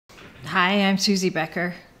Hi, I'm Suzy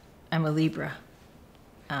Becker. I'm a Libra.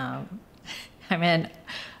 Am I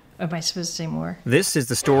supposed to say more? This is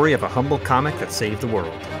the story of a humble comic that saved the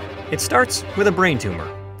world. It starts with a brain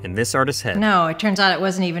tumor in this artist's head. No, it turns out it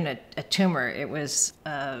wasn't even a tumor. It was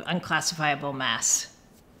an unclassifiable mass.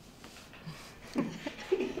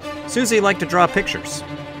 Suzy liked to draw pictures,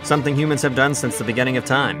 something humans have done since the beginning of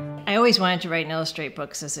time. I always wanted to write and illustrate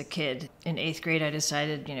books as a kid. In 8th grade, I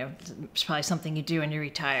decided, it's probably something you do when you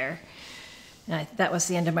retire. And that was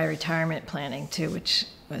the end of my retirement planning, too, which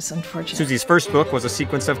was unfortunate. Suzy's first book was a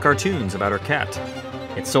sequence of cartoons about her cat.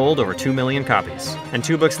 It sold over 2 million copies. And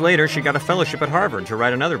 2 books later, she got a fellowship at Harvard to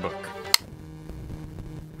write another book.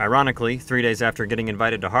 Ironically, 3 days after getting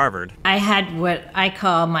invited to Harvard, I had what I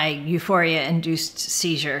call my euphoria-induced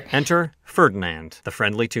seizure. Enter Ferdinand, the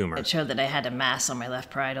friendly tumor. It showed that I had a mass on my left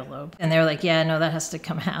parietal lobe. And they were like, yeah, no, that has to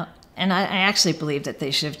come out. And I actually believed that they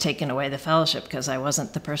should have taken away the fellowship because I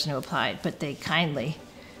wasn't the person who applied, but they kindly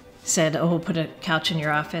said, oh, we'll put a couch in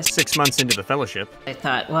your office. 6 months into the fellowship, I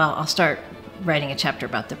thought, well, I'll start writing a chapter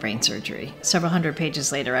about the brain surgery. Several hundred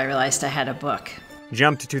pages later, I realized I had a book.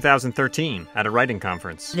 Jump to 2013 at a writing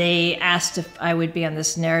conference. They asked if I would be on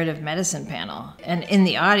this narrative medicine panel. And in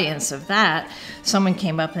the audience of that, someone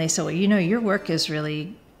came up and they said, well, your work is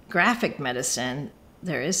really graphic medicine.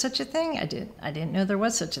 There is such a thing? I didn't know there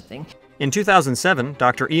was such a thing. In 2007,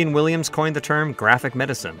 Dr. Ian Williams coined the term graphic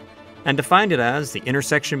medicine and defined it as the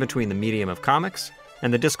intersection between the medium of comics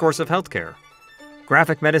and the discourse of healthcare.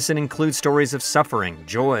 Graphic medicine includes stories of suffering,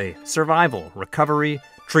 joy, survival, recovery,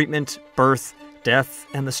 treatment, birth, death,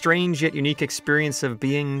 and the strange yet unique experience of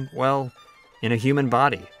being, well, in a human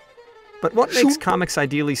body. But what makes comics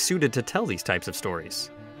ideally suited to tell these types of stories?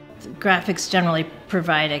 Graphics generally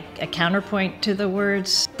provide a counterpoint to the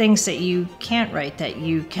words, things that you can't write that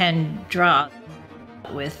you can draw.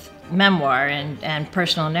 With memoir and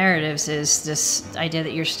personal narratives is this idea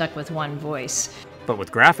that you're stuck with one voice. But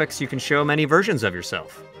with graphics, you can show many versions of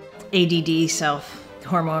yourself. ADD self,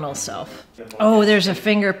 hormonal self. Oh, there's a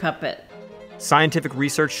finger puppet. Scientific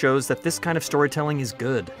research shows that this kind of storytelling is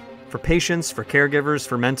good for patients, for caregivers,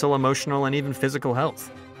 for mental, emotional, and even physical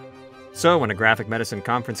health. So when a graphic medicine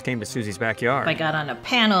conference came to Suzy's backyard, I got on a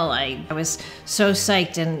panel. I was so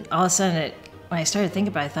psyched, and all of a sudden, when I started thinking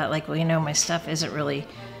about it, I thought, my stuff isn't really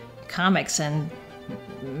comics, and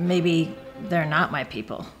maybe they're not my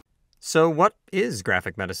people. So what is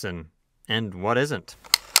graphic medicine, and what isn't?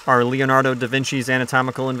 Are Leonardo da Vinci's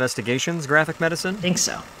anatomical investigations graphic medicine? I think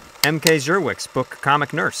so. M.K. Zerwick's book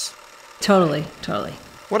Comic Nurse? Totally.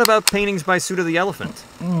 What about paintings by Suda the Elephant?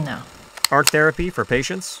 No. Art therapy for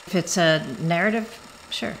patients? If it's a narrative,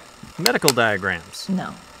 sure. Medical diagrams?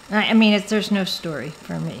 No. There's no story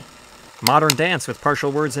for me. Modern dance with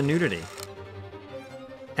partial words and nudity?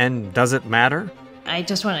 And does it matter? I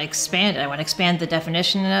just want to expand it. I want to expand the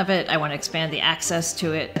definition of it. I want to expand the access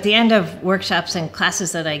to it. At the end of workshops and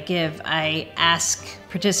classes that I give, I ask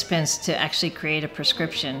participants to actually create a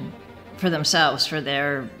prescription for themselves for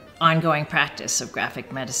their ongoing practice of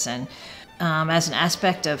graphic medicine. As an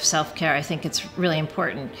aspect of self-care, I think it's really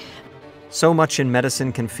important. So much in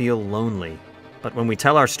medicine can feel lonely. But when we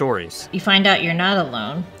tell our stories, you find out you're not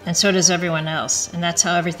alone, and so does everyone else. And that's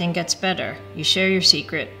how everything gets better. You share your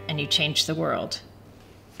secret, and you change the world.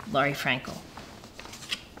 Laurie Frankel.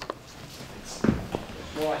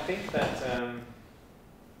 Well, I think we're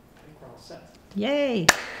all set. Yay! You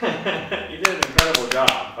did an incredible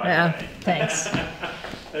job, by the way. Thanks.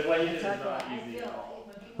 That's why you did it not easy at all.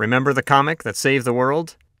 Remember the comic that saved the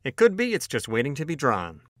world? It could be it's just waiting to be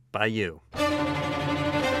drawn by you.